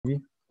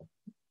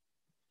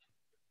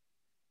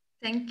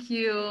Thank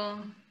you,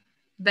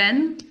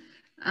 Ben.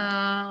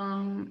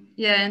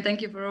 Yeah, and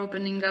thank you for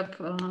opening up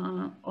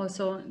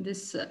also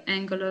this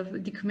angle of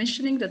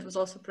decommissioning that was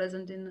also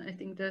present in, I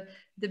think, the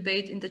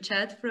debate in the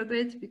chat for a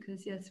bit,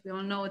 because yes, we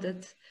all know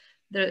that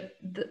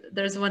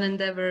there's one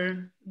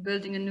endeavor,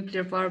 building a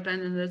nuclear power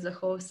plant, and there's a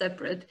whole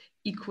separate,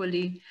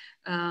 equally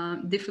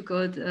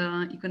difficult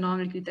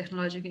economically,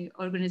 technologically,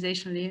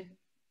 organizationally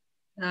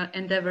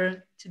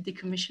endeavor to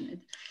decommission it.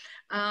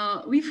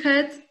 We've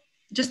had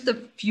just a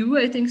few,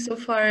 I think so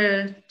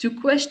far,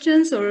 2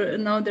 questions, or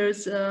now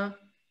there's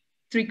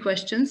 3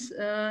 questions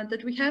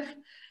that we have.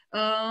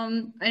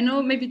 I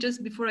know maybe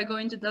just before I go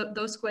into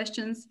those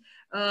questions,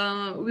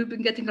 we've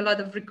been getting a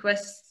lot of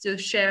requests to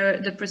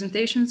share the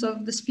presentations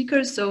of the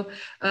speakers. So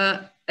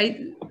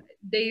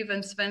Dave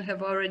and Sven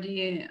have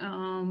already,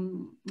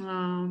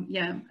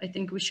 yeah, I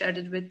think we shared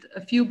it with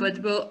a few, but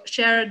we'll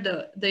share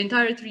the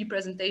entire 3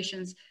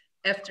 presentations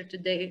after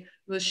today.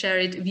 We'll share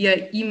it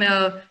via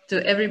email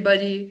to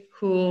everybody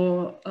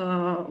who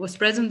was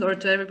present, or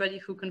to everybody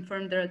who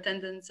confirmed their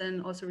attendance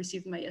and also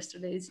received my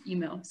yesterday's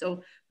email.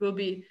 So we'll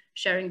be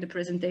sharing the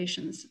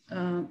presentations.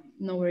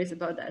 No worries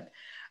about that.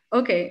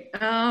 Okay,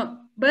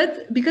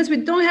 but because we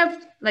don't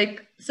have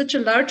like such a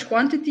large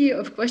quantity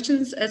of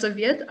questions as of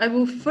yet, I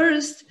will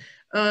first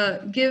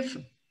give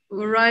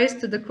rise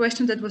to the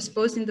question that was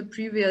posed in the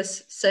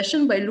previous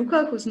session by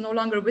Luca, who's no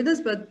longer with us,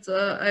 but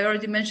I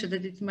already mentioned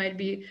that it might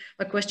be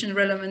a question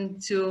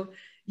relevant to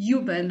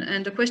you, Ben.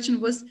 And the question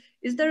was,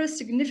 is there a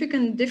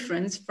significant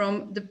difference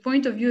from the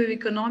point of view of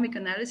economic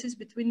analysis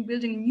between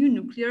building new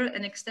nuclear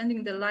and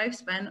extending the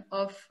lifespan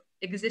of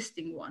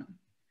existing one?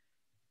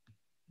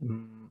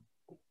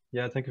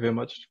 Yeah, thank you very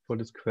much for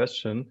this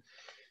question.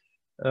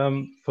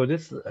 For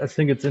this, I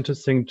think it's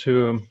interesting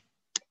to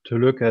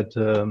look at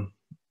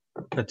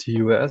the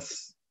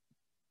US,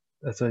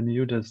 as I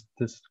knew this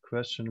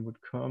question would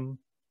come.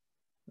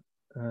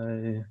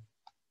 I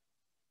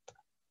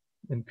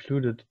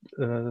included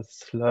a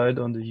slide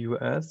on the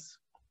US.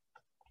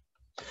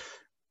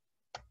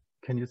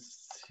 Can you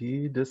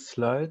see this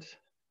slide?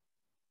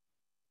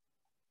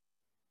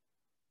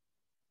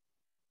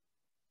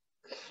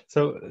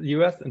 So the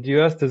US,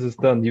 this is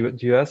done. The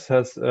US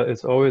has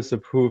is always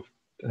approved,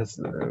 has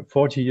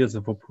 40 years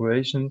of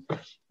operation,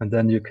 and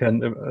then you can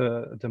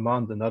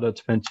demand another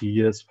 20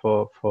 years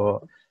for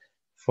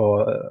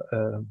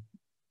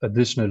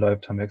additional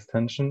lifetime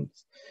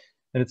extensions.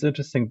 And it's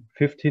interesting,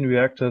 15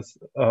 reactors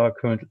are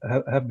currently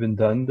have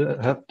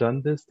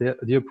done this.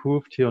 They're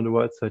approved. Here on the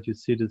right side, you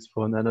see this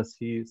for an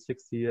NRC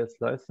 60 years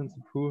license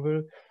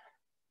approval.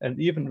 And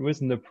even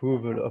with an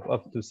approval of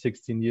up to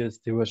 16 years,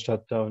 they were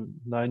shut down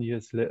 9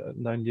 years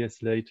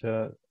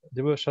later.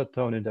 They were shut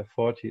down in their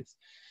 40s,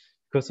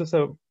 because those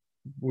are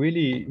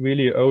really,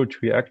 really old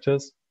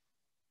reactors.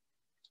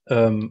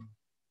 And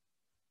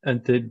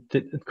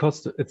it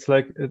costs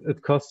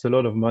a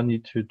lot of money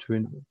to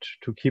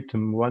keep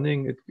them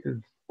running.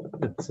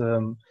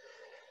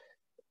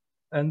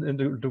 And in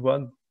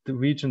the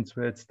regions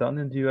where it's done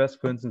in the US,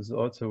 for instance,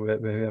 also where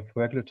we have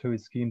regulatory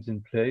schemes in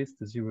place,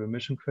 the zero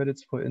emission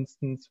credits, for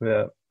instance,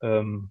 where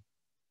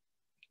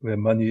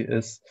money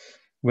is,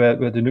 where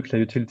the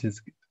nuclear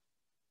utilities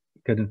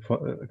get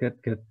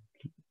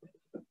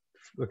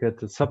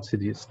the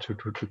subsidies to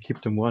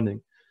keep them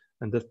running,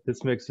 and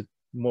this makes it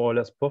more or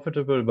less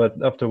profitable. But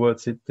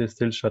afterwards, they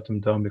still shut them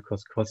down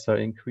because costs are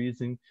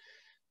increasing.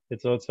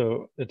 It's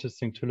also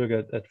interesting to look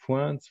at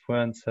France.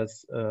 France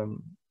has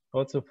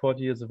also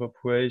 40 years of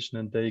operation,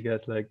 and they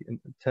get like in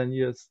 10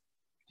 years,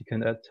 you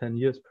can add 10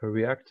 years per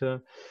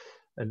reactor,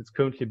 and it's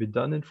currently been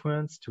done in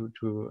France to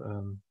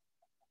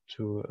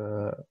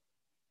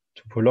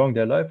prolong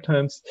their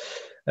lifetimes.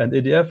 And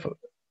EDF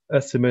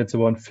estimates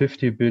around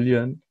 50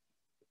 billion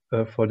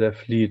for their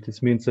fleet.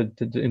 This means that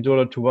in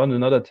order to run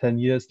another 10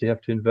 years, they have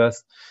to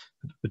invest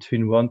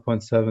between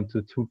 1.7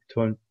 to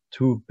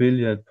 2.2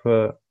 billion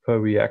per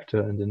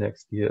reactor in the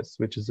next years,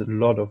 which is a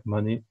lot of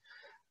money.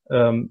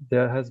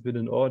 There has been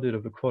an audit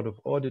of the Court of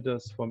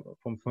Auditors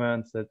from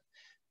France that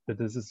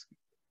this is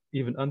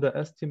even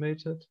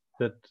underestimated,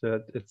 that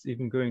it's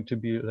even going to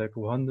be like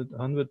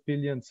 100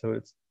 billion. So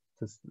it's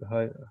this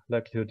high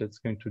likelihood it's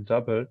going to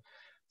double.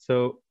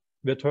 So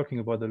we're talking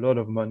about a lot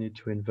of money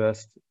to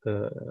invest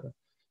to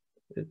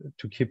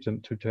keep them,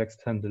 to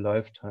extend the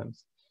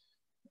lifetimes.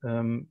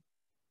 So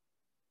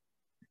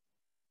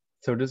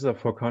these are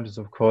 4 countries,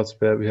 of course,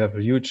 where we have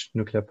huge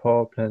nuclear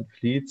power plant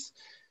fleets.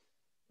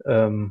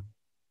 Yeah,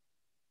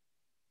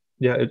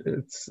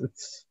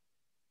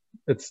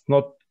 it's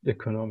not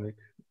economic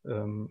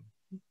to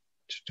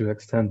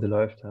extend the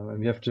lifetime, and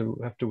we have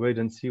to wait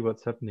and see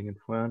what's happening in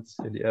France.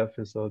 EDF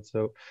is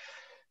also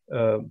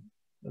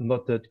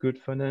not that good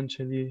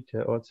financially.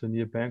 They're also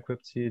near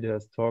bankruptcy.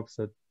 There's talks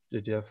that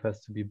EDF has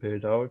to be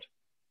bailed out.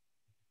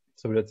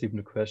 So that's even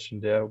a question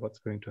there, what's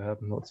going to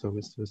happen also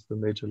with the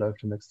major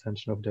lifetime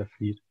extension of their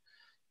fleet.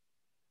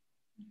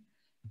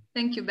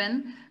 Thank you,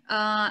 Ben.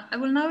 I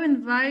will now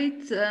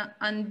invite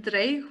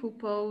Andrei, who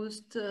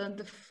posed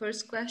the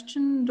first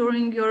question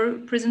during your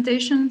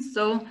presentation.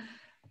 So,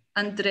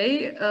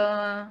 Andrei,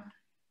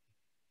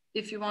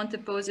 if you want to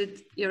pose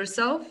it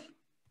yourself,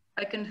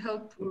 I can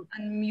help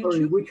unmute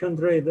you. Which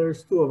Andrei?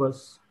 There's two of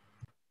us.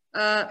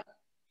 I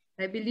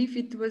believe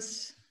it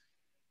was,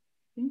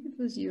 I think it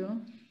was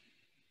you.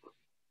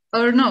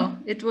 Or no,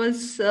 it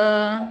was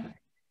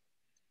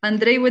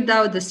Andrei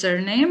without the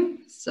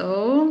surname.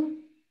 So,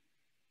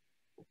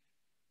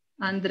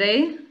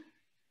 Andrei,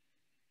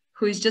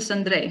 who is just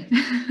Andrei,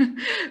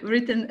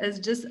 written as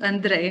just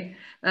Andrei.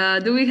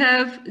 Do we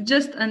have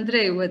just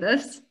Andrei with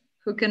us,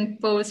 who can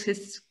pose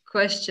his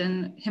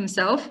question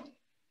himself?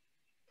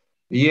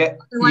 Yeah,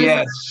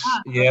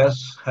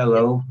 yes,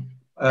 hello.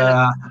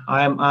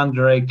 I'm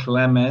Andrei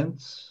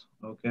Clement,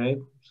 okay,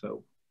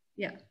 so.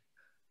 Yeah.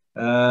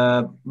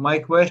 My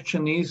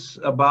question is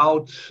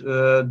about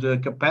the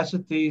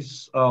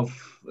capacities of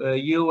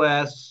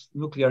US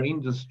nuclear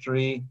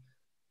industry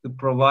to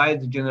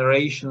provide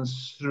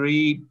generations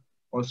 3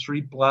 or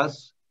 3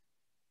 plus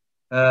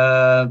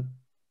power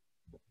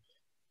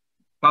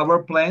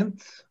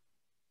plant.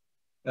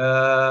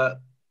 Are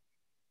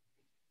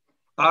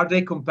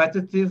they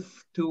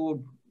competitive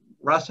to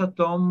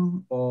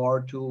Rosatom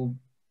or to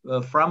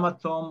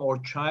Framatome or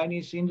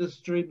Chinese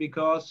industry?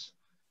 Because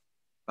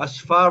as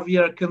far we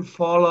can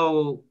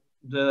follow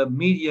the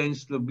media in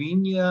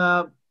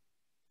Slovenia,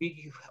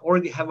 we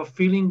already have a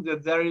feeling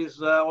that there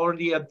is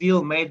already a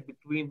deal made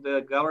between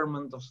the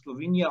government of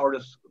Slovenia or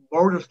the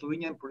board of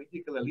Slovenian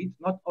political elite,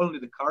 not only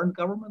the current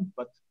government,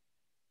 but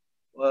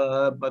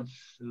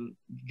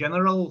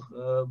general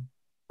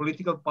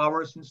political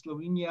powers in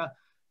Slovenia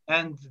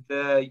and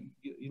the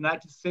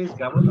United States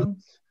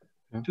government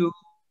to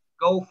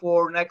go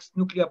for next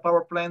nuclear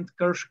power plant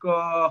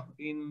Krško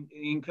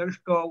in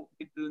Krško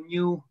with the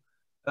new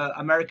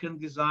American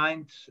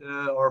designed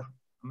or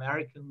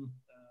American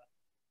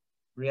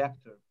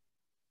reactor.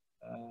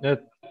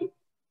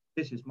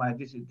 This is my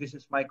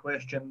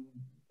question.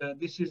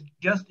 This is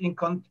just in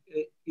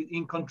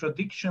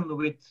contradiction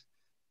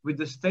with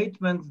the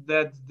statement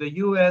that the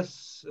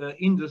U.S.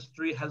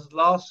 industry has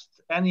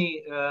lost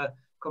any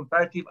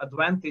comparative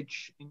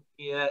advantage in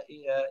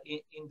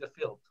the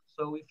field.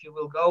 So if you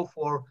will go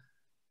for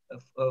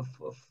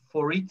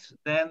it,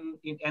 then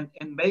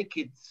and make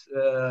it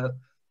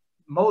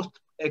most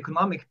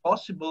economic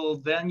possible,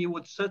 then you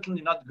would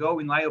certainly not go,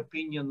 in my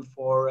opinion,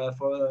 for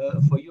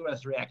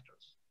U.S.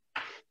 reactors.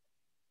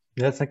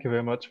 Yes, thank you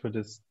very much for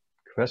this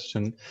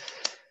question.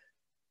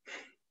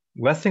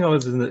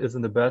 Westinghouse is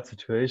in a bad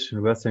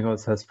situation.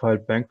 Westinghouse has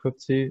filed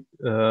bankruptcy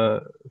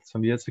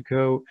some years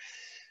ago.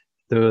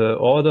 The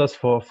orders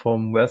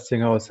from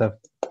Westinghouse have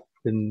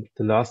been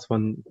the last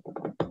one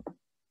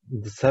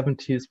in the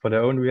 70s for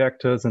their own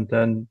reactors, and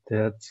then they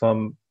had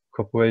some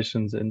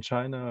corporations in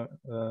China.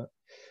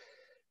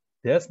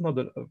 There's not,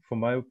 from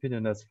my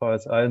opinion, as far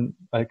as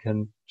I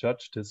can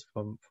judge this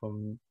from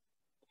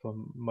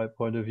my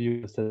point of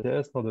view, is that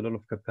there's not a lot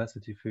of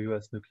capacity for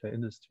US nuclear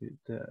industry.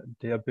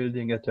 They are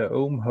building at their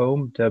own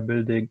home.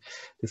 They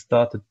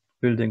started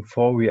building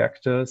 4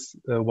 reactors.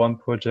 One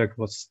project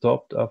was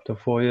stopped after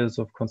 4 years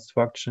of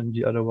construction.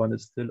 The other one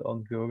is still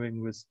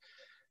ongoing with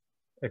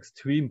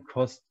extreme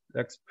cost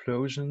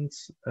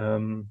explosions.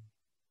 And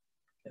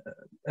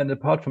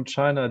apart from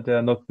China, they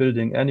are not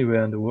building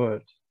anywhere in the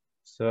world.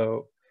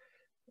 So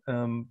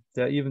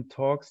there are even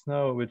talks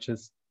now, which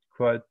is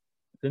quite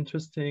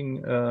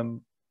interesting.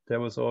 There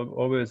was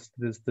always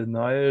this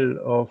denial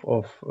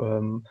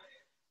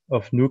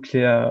of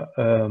nuclear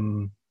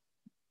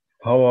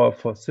power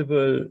for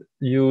civil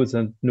use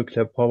and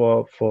nuclear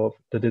power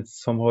that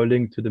it's somehow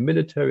linked to the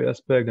military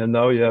aspect. And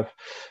now you have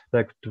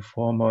like the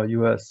former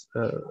US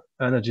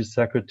Energy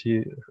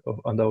Secretary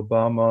under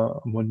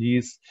Obama,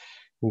 Moniz,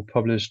 who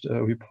published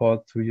a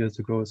report 3 years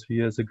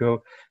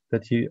ago,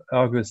 that he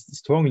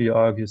strongly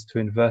argues to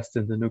invest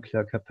in the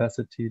nuclear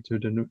capacity, to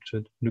the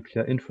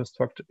nuclear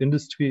infrastructure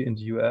industry in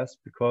the US,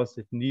 because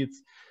the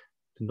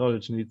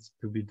knowledge needs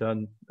to be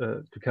done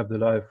to keep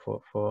alive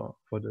for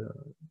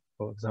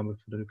example,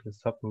 for the nuclear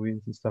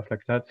submarines and stuff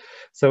like that.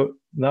 So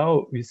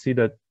now we see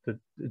that it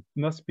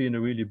must be in a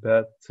really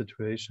bad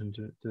situation,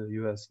 the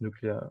US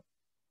nuclear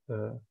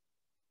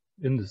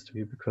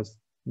industry, because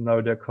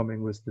now they're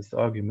coming with this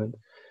argument.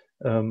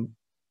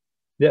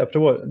 After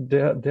all,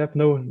 they have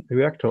no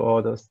reactor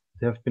orders.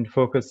 They have been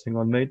focusing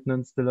on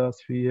maintenance the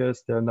last few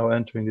years. They are now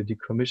entering the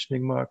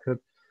decommissioning market.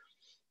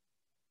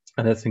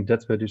 And I think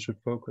that's where they should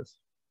focus.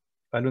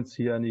 I don't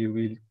see any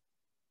real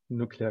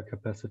nuclear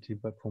capacity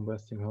from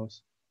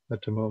Westinghouse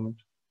at the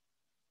moment.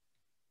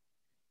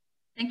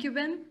 Thank you,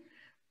 Ben.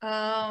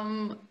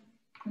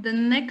 The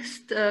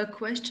next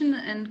question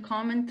and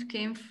comment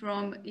came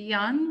from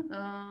Jan.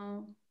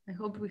 I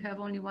hope we have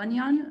only one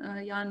Jan,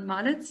 Jan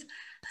Malec.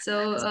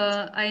 So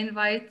I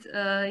invite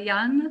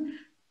Jan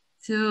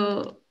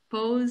to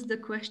pose the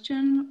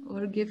question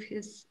or give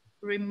his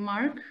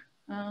remark.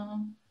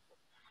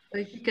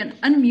 If you can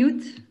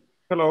unmute.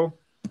 Hello.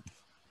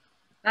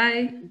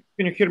 Hi.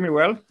 Can you hear me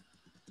well?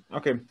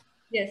 Okay.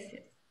 Yes,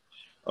 yes.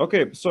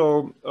 Okay,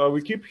 so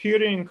we keep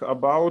hearing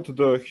about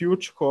the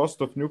huge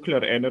cost of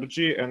nuclear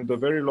energy and the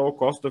very low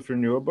cost of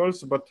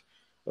renewables, but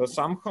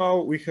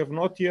somehow we have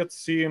not yet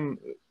seen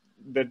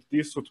that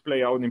this would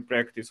play out in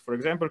practice. For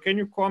example, can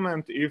you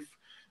comment if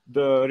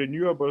the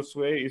renewables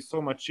way is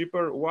so much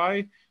cheaper?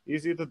 Why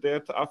is it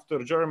that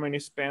after Germany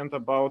spent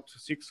about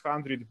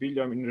 600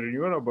 billion in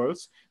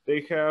renewables,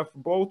 they have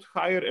both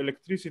higher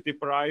electricity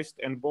price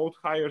and both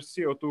higher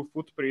CO2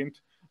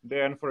 footprint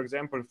than, for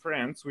example,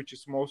 France, which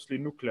is mostly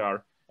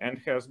nuclear and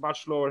has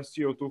much lower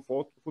CO2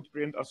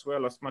 footprint as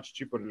well as much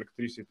cheaper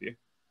electricity?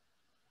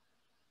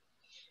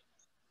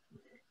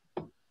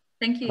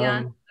 Thank you,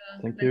 Jan.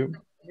 Thank you.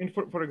 I mean,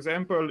 for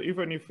example,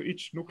 even if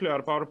each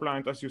nuclear power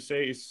plant, as you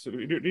say, is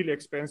really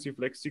expensive,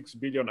 like 6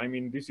 billion, I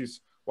mean, this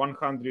is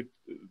 100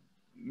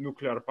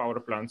 nuclear power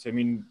plants. I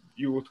mean,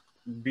 you would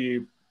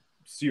be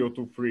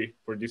CO2 free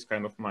for this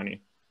kind of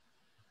money.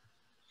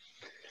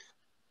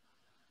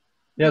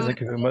 Yeah, thank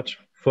you very much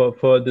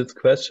for this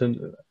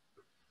question.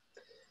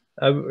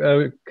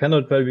 I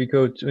cannot really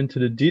go into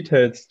the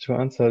details to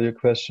answer your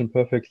question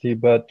perfectly,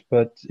 but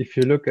if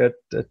you look at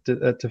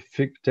the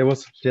fig, there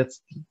was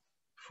just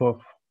for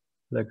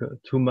like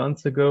 2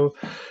 months ago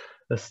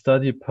a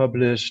study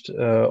published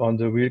on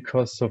the real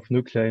costs of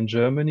nuclear in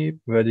Germany,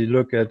 where they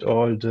look at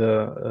all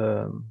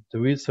the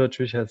research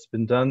which has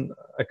been done.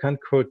 I can't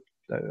quote.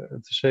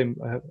 It's a shame.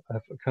 I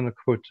cannot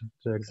quote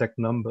the exact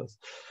numbers,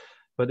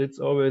 but it's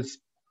always,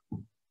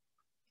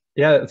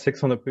 yeah,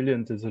 600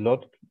 billion is a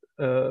lot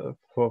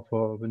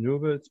for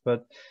renewables,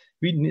 but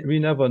we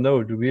never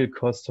know the real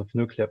cost of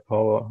nuclear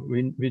power.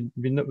 We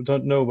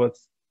don't know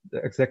what's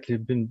exactly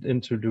been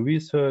into the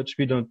research.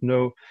 We don't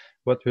know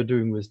what we're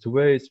doing with the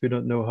waste. We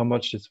don't know how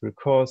much this will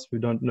cost. We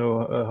don't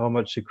know how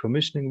much the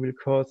commissioning will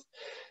cost.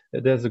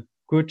 There's a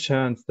good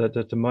chance that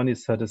the money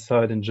set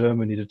aside in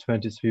Germany, the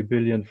 23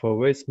 billion for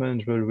waste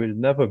management, will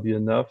never be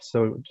enough.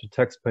 So the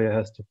taxpayer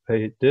has to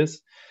pay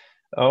this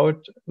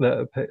out,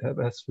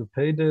 has to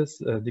pay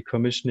this.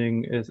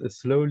 Decommissioning is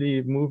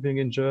slowly moving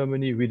in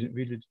Germany. We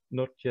really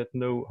not yet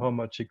know how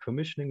much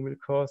decommissioning will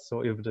cost,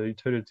 or if the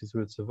utilities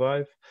will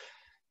survive.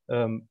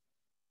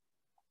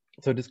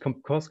 So this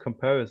cost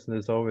comparison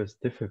is always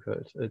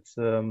difficult. It's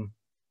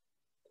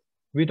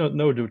we don't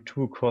know the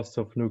true cost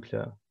of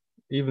nuclear,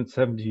 even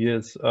 70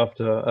 years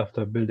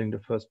after building the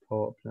first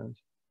power plant.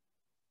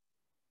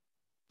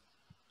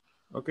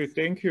 Okay,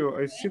 thank you.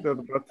 I see that,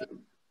 but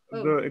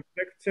the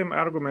exact same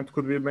argument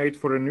could be made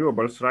for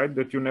renewables, right?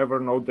 That you never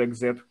know the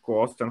exact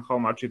cost and how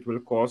much it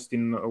will cost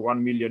in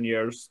 1 million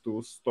years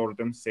to store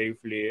them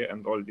safely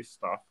and all this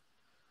stuff.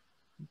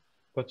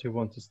 But you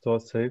want to store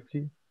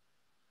safely?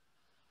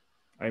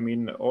 I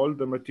mean, all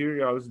the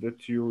materials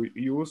that you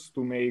use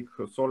to make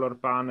solar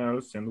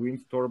panels and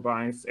wind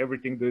turbines,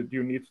 everything that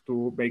you need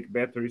to make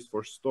batteries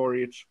for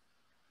storage.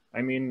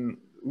 I mean,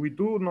 we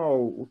do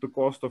know the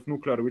cost of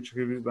nuclear, which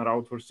has been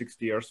around for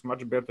 60 years,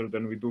 much better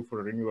than we do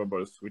for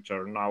renewables, which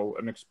are now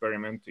an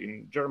experiment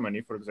in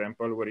Germany, for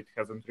example, where it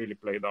hasn't really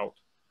played out.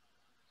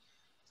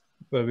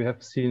 Well, we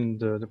have seen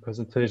the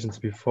presentations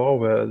before,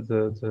 where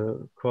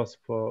the cost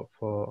for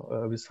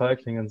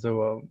recycling and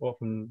so are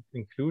often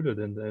included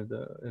in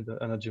the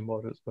energy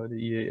models by the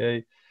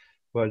EAA,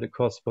 while the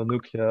costs for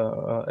nuclear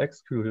are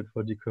excluded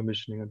for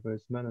decommissioning and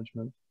waste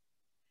management.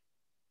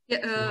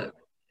 Yeah,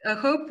 I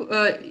hope,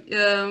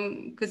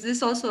 because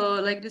this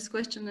also, like this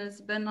question has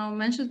been now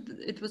mentioned,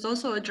 it was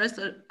also addressed.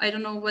 I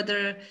don't know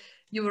whether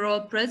you were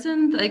all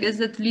present. I guess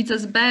that leads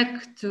us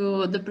back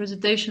to the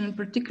presentation,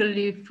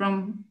 particularly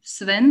from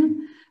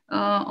Sven,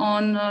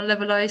 on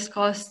levelized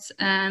costs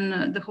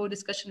and the whole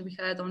discussion we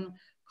had on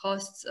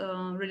costs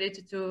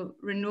related to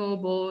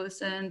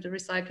renewables and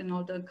recycling,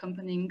 all the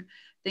accompanying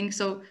things.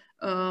 So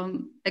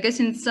I guess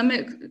in some,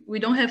 we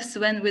don't have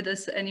Sven with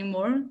us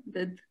anymore,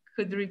 that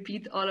could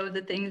repeat all of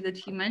the things that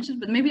he mentioned,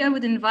 but maybe I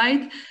would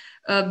invite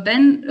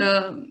Ben,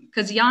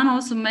 because Jan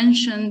also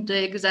mentioned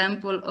the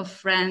example of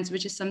France,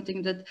 which is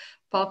something that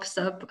pops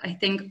up, I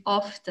think,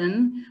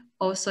 often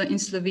also in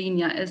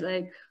Slovenia, as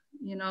like,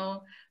 you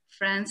know,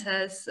 France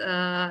has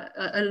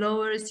a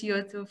lower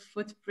CO2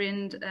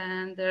 footprint,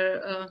 and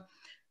their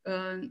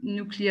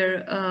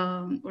nuclear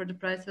or the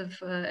price of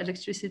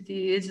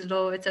electricity is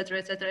low, etc.,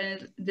 etc.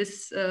 And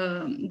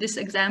this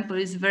example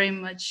is very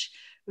much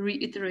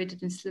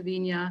reiterated in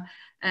Slovenia,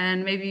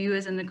 and maybe you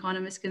as an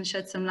economist can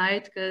shed some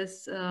light,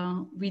 because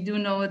we do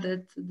know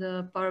that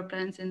the power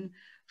plants in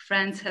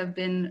France have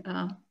been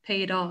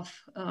paid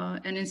off,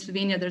 and in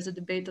Slovenia there's a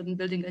debate on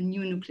building a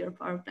new nuclear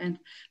power plant,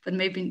 but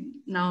maybe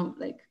now,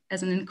 like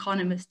as an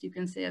economist, you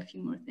can say a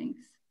few more things.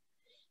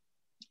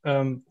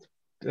 I'm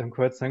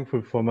quite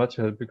thankful for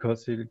Matthias,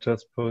 because he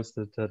just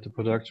posted that the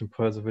production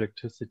price of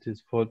electricity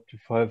is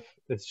 45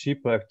 is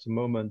cheaper at the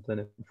moment than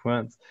in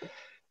France.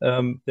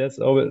 There's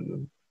always,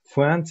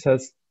 France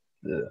has,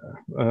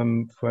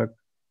 for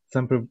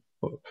example,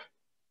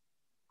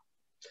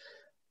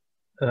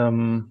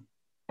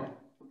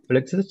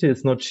 electricity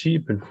is not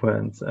cheap in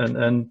France,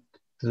 and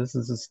this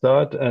is a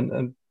start.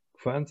 And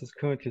France is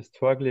currently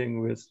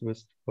struggling with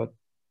what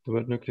the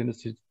world nuclear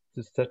industry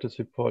the status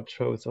report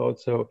shows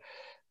also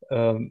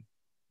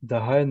the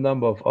high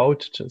number of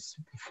outages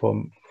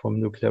from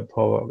nuclear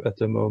power at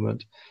the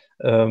moment.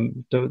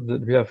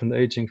 We have an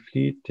aging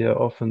fleet. They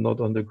are often not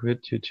on the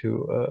grid due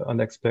to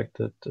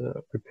unexpected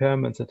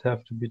repairments that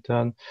have to be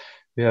done.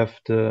 We have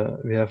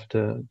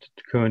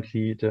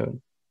currently the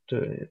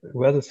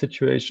weather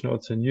situation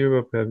also in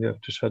Europe, where we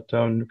have to shut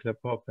down nuclear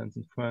power plants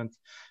in France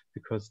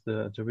because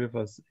the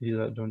rivers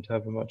either don't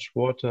have much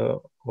water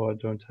or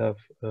don't have,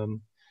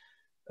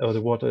 or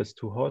the water is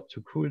too hot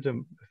to cool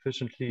them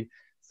efficiently.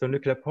 So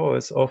nuclear power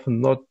is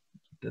often not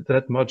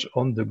that much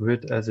on the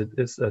grid as it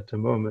is at the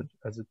moment,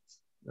 as it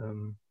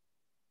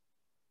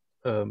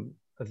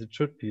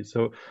should be.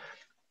 So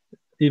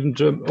even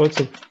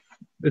also,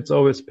 it's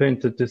always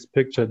painted this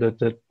picture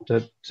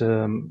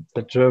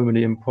that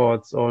Germany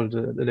imports all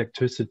the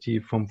electricity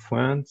from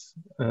France,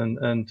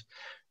 and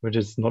which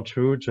is not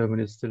true.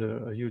 Germany is still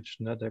a huge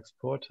net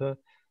exporter,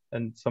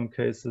 and in some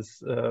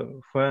cases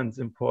France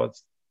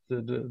imports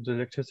the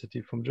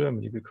electricity from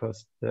Germany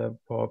because their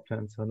power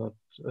plants are not,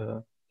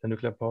 the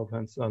nuclear power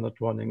plants are not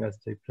running as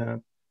they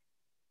planned.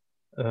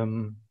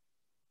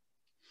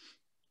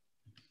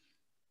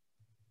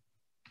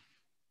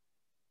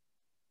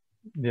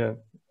 Yeah,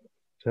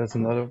 there's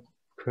another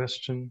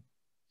question.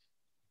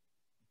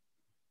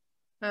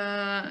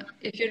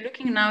 If you're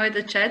looking now at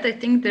the chat, I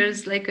think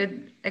there's like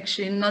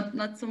actually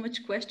not so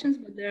much questions,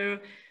 but there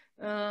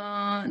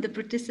the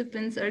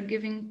participants are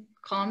giving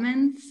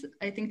comments,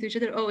 I think, to each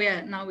other. Oh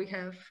yeah, now we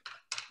have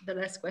the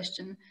last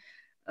question.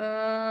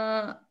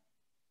 Or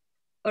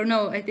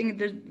no, I think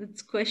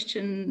that's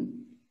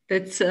question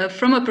that's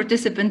from a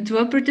participant to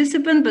a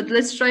participant, but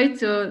let's try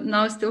to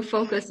now still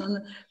focus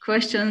on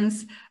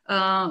questions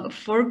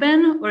for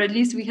Ben, or at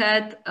least we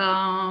had,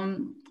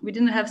 we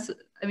didn't have,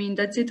 I mean,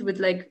 that's it with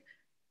like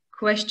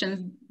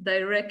questions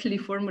directly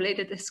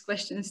formulated as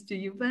questions to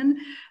you, Ben.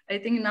 I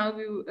think now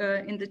we,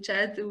 in the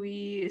chat,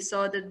 we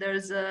saw that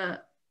there's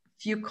a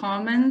few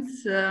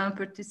comments,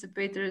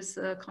 participators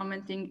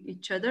commenting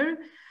each other.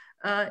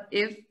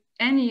 If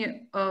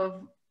any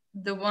of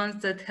the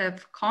ones that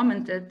have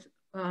commented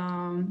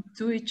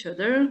to each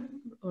other,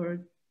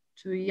 or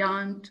to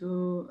Jan,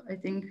 I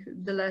think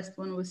the last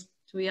one was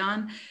to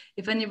Jan,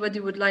 if anybody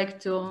would like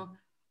to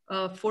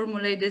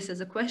formulate this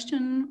as a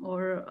question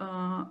or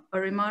a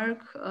remark,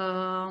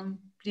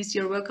 please,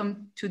 you're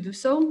welcome to do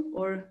so,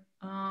 or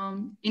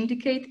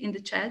indicate in the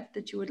chat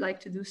that you would like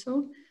to do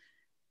so.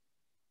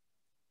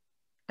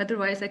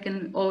 Otherwise, I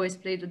can always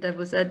play the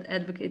devil's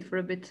advocate for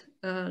a bit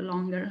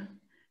longer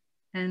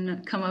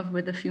and come up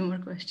with a few more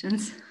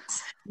questions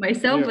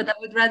myself, but I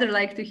would rather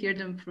like to hear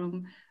them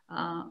from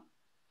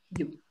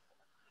you.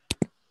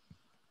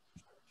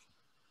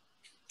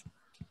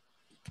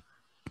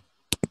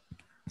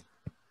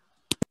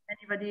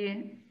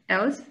 Anybody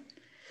else?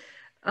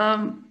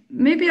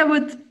 Maybe I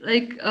would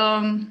like,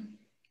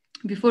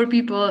 before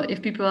people,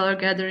 if people are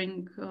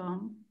gathering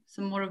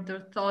some more of their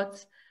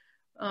thoughts,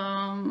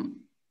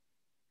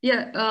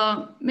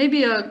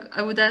 maybe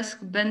I would ask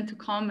Ben to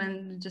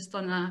comment just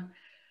on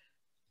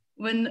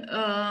when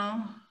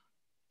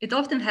it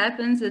often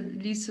happens, at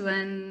least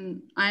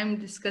when I'm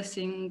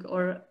discussing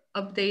or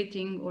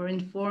updating or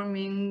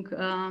informing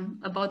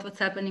about what's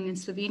happening in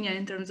Slovenia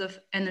in terms of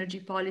energy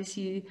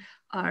policy,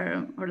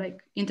 or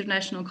like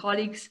international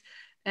colleagues.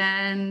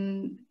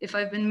 And if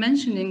I've been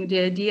mentioning the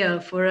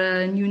idea for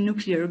a new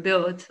nuclear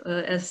build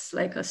as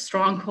like a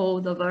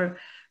stronghold of our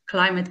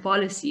climate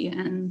policy,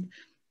 and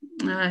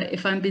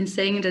if I've been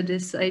saying that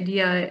this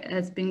idea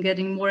has been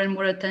getting more and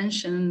more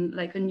attention,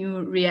 like a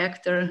new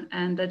reactor,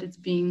 and that it's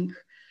being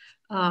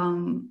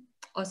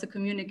also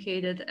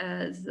communicated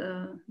as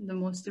the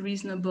most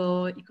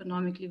reasonable,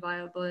 economically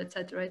viable,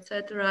 etc.,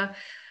 etc.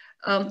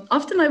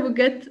 Often I would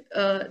get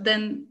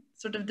then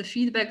sort of the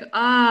feedback,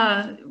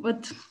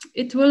 but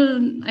it will,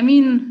 I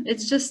mean,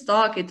 it's just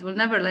talk. It will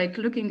never, like,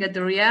 looking at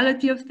the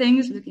reality of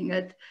things, looking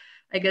at,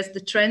 I guess, the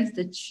trends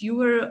that you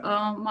were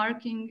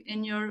marking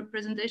in your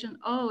presentation.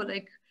 Oh,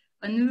 like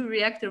a new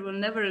reactor will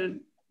never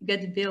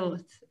get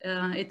built.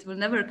 It will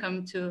never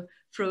come to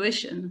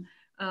fruition.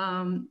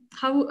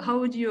 How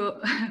would you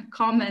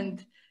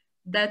comment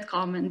that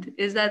comment?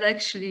 Is that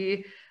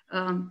actually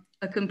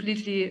a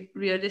completely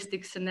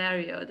realistic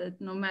scenario,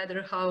 that no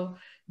matter how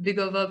big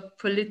of a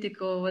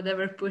political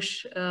whatever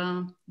push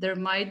there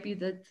might be,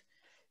 that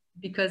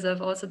because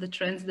of also the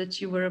trends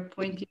that you were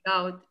pointing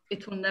out,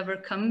 it will never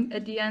come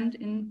at the end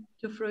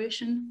into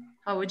fruition?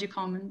 How would you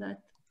comment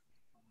that?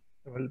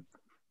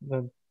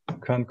 Well, I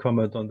can't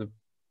comment on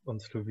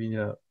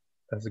Slovenia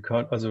as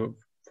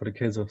for the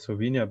case of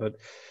Slovenia, but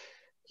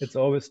it's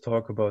always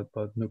talk about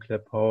nuclear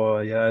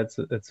power. Yeah,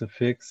 it's a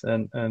fix,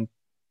 and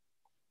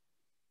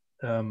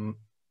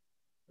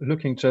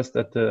looking just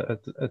at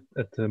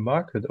the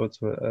market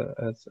also,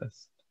 as the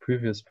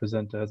previous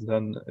presenter has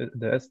done,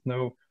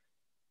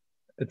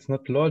 it's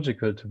not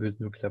logical to build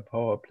nuclear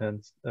power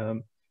plants.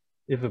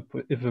 If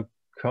a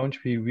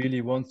country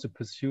really wants to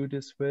pursue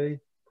this way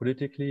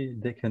politically,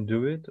 they can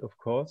do it, of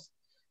course,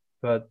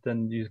 but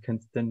then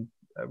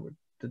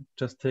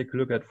just take a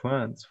look at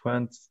France.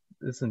 France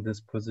is in this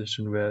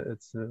position where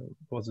it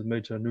was a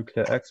major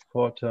nuclear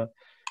exporter,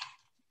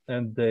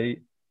 and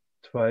they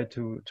try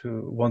to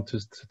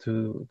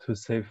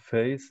save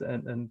face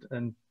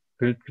and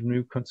build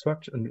new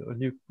construction,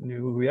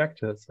 new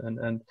reactors,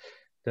 and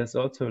there's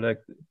also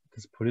like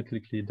this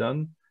politically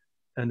done,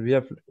 and we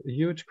have a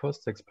huge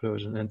cost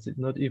explosion, and it's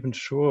not even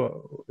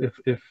sure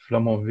if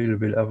Flamanville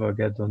will ever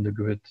get on the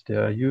grid.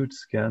 There are huge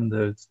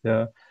scandals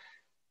there.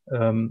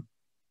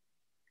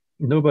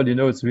 Nobody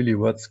knows really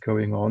what's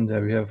going on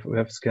there. We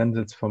have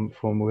scandals from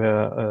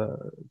where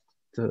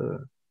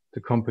the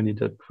company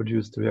that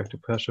produced the reactor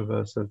pressure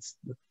vessels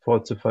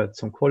falsified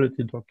some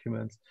quality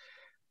documents.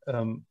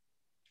 In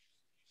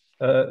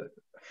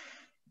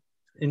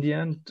the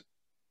end,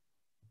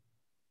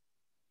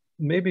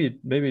 maybe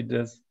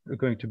there's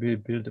going to be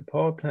build a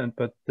power plant,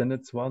 but then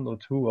it's 1 or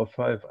 2 or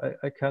 5.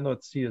 I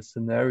cannot see a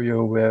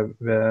scenario where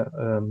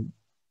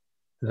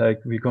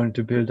like we're going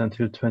to build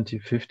until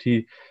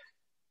 2050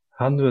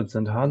 hundreds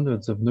and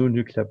hundreds of new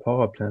nuclear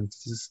power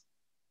plants. This is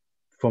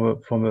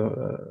from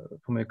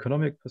an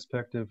economic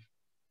perspective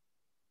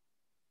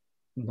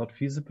not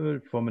feasible.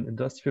 From an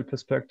industrial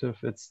perspective,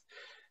 it's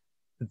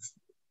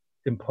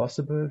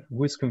impossible.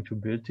 Who is going to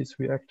build these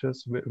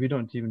reactors? We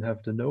don't even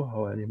have the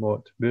know-how anymore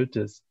to build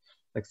this,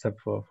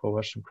 except for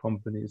Russian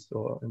companies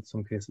or in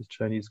some cases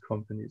Chinese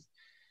companies.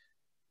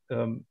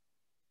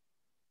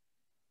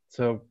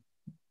 So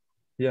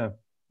yeah,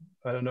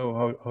 I don't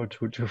know how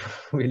to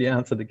really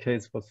answer the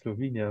case for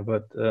Slovenia,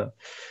 but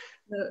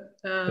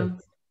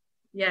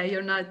yeah,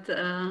 you're not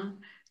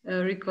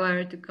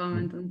required to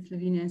comment on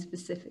Slovenia in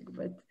specific,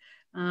 but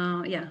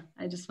yeah,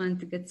 I just wanted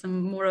to get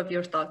some more of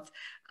your thoughts.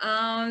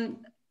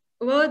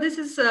 Well, this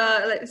is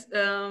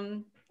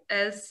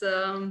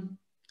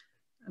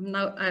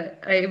now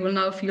I will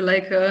now feel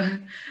like a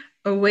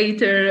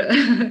waiter,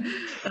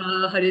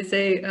 how do you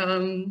say,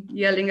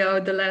 yelling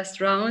out the last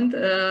round,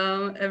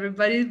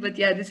 everybody. But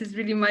yeah, this is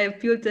really my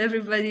appeal to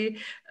everybody,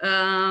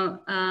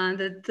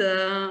 that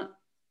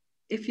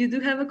if you do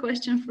have a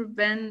question for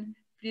Ben,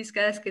 please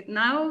ask it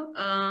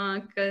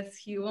now, because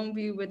he won't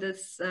be with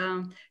us.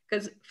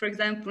 Because, for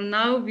example,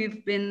 now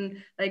we've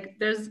been like,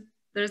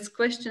 there's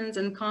questions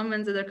and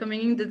comments that are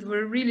coming in that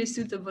were really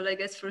suitable, I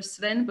guess, for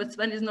Sven, but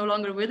Sven is no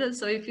longer with us.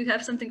 So if you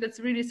have something that's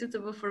really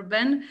suitable for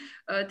Ben,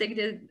 take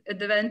the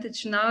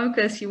advantage now,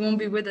 because he won't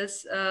be with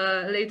us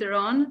later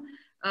on.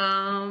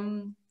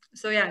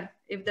 So yeah,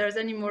 if there's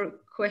any more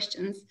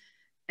questions.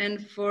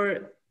 And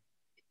for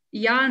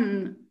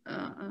Jan,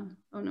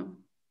 oh no.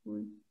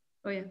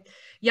 Oh yeah,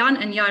 Jan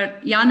and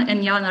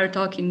Jan are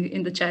talking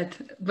in the chat,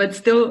 but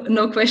still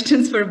no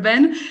questions for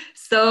Ben.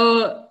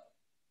 So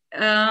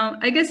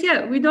I guess,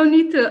 yeah, we don't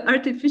need to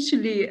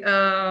artificially,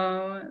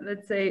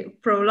 let's say,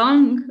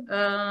 prolong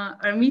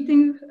our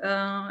meeting.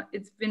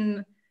 It's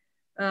been,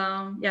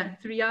 yeah,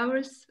 3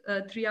 hours,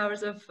 3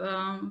 hours of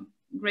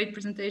great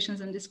presentations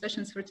and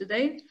discussions for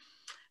today.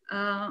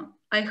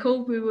 I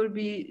hope we will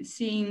be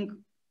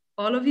seeing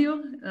all of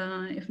you,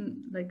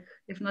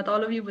 if not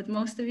all of you, but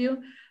most of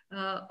you,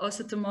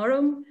 also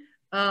tomorrow.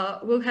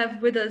 We'll have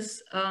with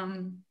us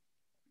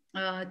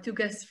 2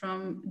 guests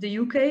from the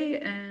UK,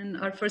 and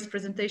our first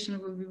presentation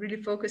will be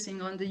really focusing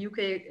on the UK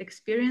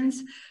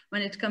experience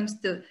when it comes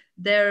to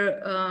their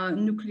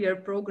nuclear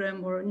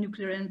program or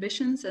nuclear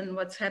ambitions and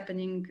what's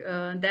happening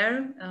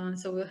there.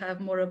 So we'll have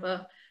more of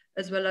a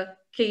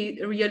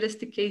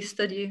realistic case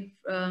study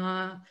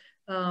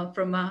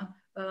from a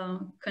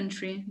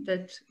country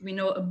that we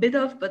know a bit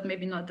of, but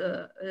maybe not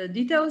the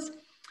details.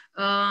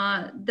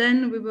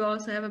 Then we will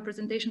also have a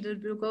presentation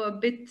that will go a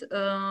bit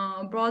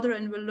broader,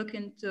 and we'll look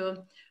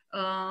into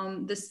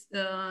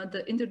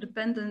the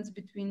interdependence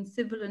between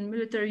civil and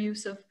military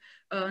use of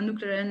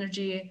nuclear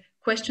energy,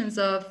 questions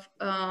of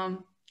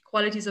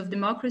qualities of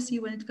democracy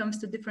when it comes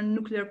to different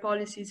nuclear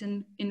policies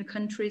in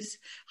countries,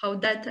 how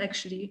that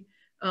actually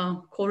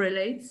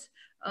correlates.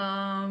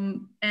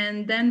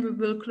 And then we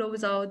will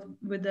close out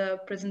with a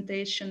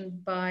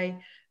presentation by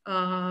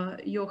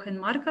Jochen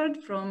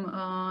Markart from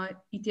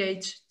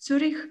ETH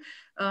Zurich,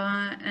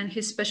 and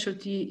his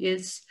specialty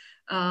is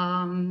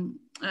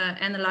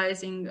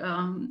analyzing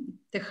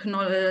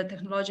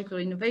technological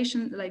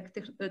innovation, like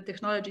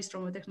technologies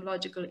from a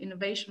technological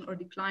innovation or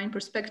decline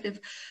perspective.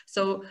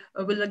 So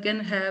we'll again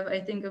have, I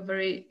think, a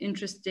very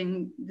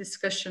interesting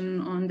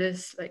discussion on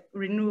this, like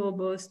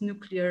renewables,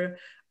 nuclear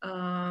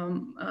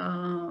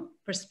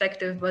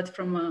perspective, but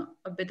from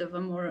a bit of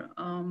a more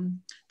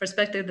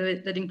perspective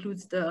that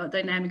includes the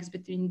dynamics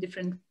between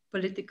different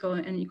political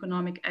and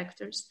economic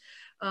actors.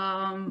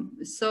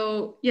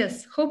 So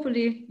yes,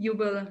 hopefully you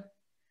will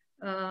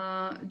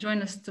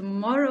join us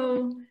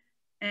tomorrow.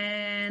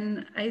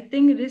 And I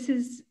think this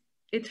is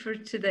it for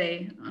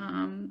today.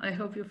 I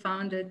hope you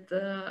found it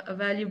a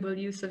valuable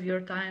use of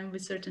your time. We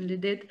certainly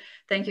did.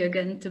 Thank you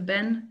again to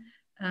Ben,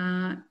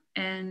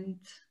 and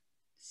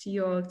see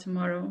you all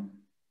tomorrow.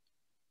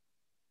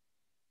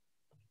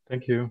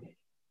 Thank you.